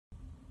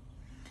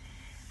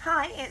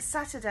Hi, it's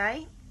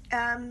Saturday,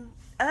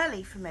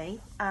 early for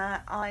me.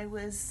 I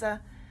was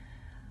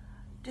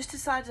just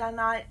decided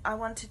I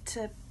wanted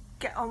to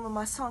get on with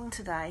my song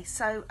today.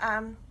 So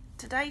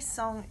today's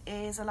song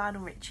is a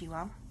Lionel Richie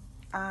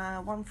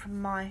one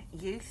from my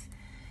youth.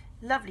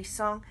 Lovely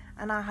song,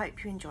 and I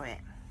hope you enjoy it.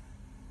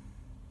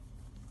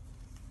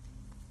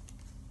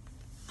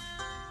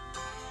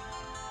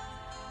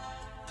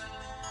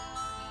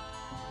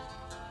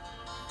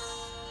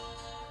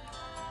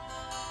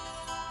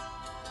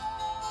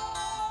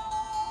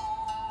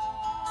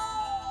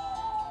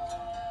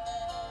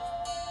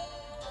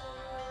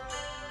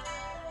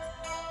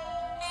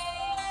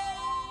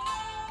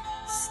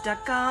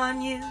 Stuck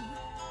on you,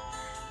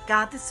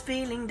 got this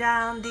feeling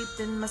down deep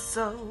in my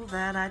soul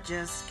that I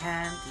just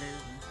can't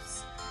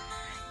lose.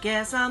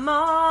 Guess I'm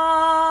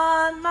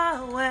on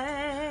my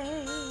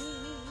way.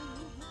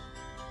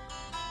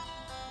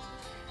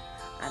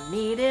 I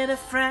needed a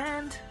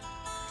friend,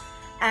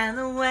 and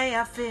the way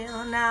I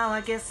feel now,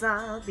 I guess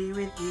I'll be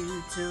with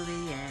you till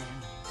the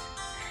end.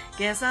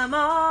 Guess I'm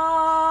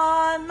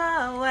on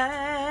my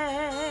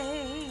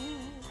way,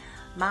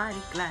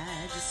 mighty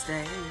glad you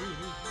stayed.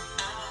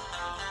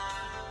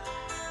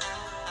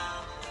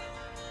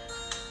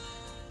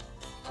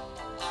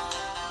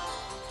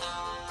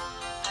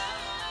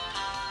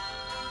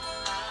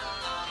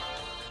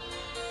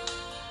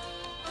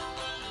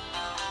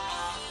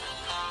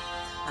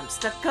 I'm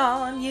stuck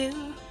on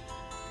you,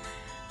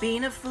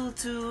 been a fool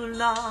too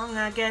long.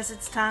 I guess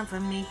it's time for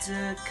me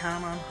to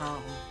come on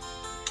home.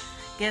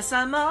 Guess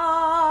I'm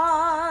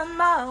on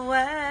my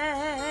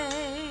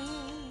way.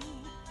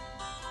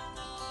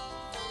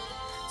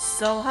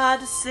 So hard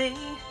to see,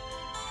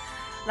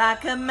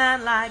 like a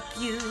man like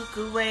you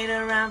could wait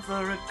around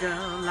for a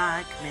girl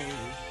like me.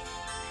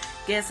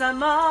 Guess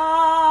I'm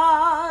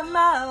on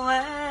my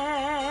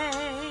way,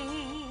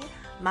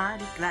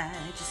 mighty glad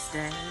you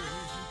stayed.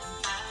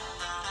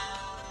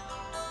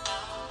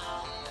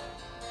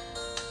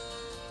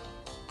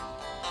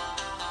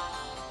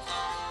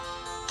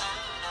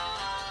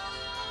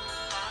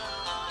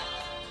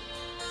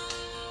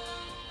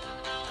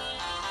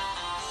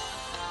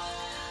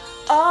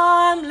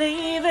 I'm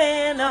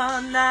leaving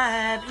on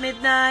that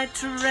midnight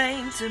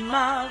train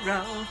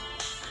tomorrow,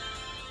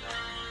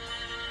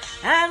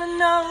 and I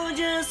know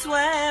just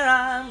where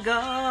I'm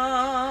going.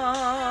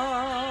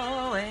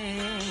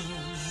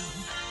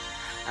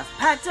 I've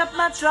packed up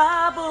my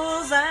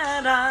troubles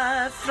and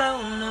I've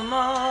thrown them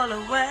all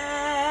away.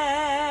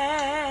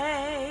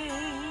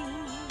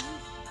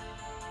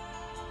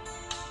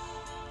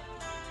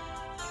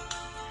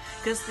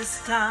 'Cause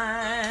this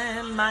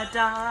time, my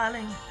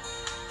darling,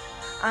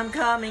 I'm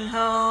coming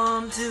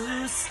home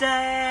to stay.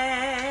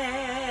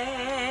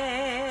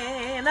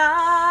 And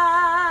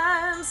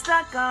I'm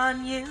stuck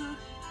on you.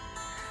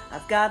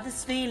 I've got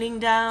this feeling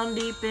down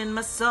deep in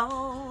my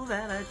soul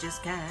that I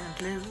just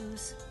can't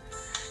lose.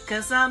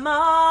 'Cause I'm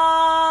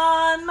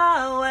on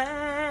my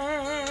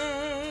way.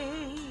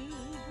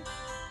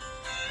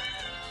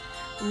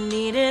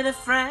 Needed a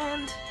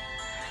friend,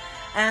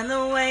 and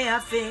the way I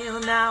feel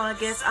now, I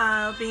guess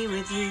I'll be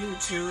with you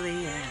till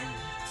the end.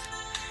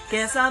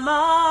 Guess I'm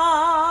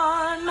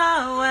on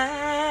my way,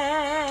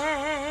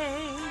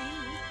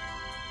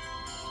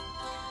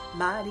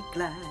 mighty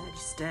glad you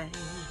stayed.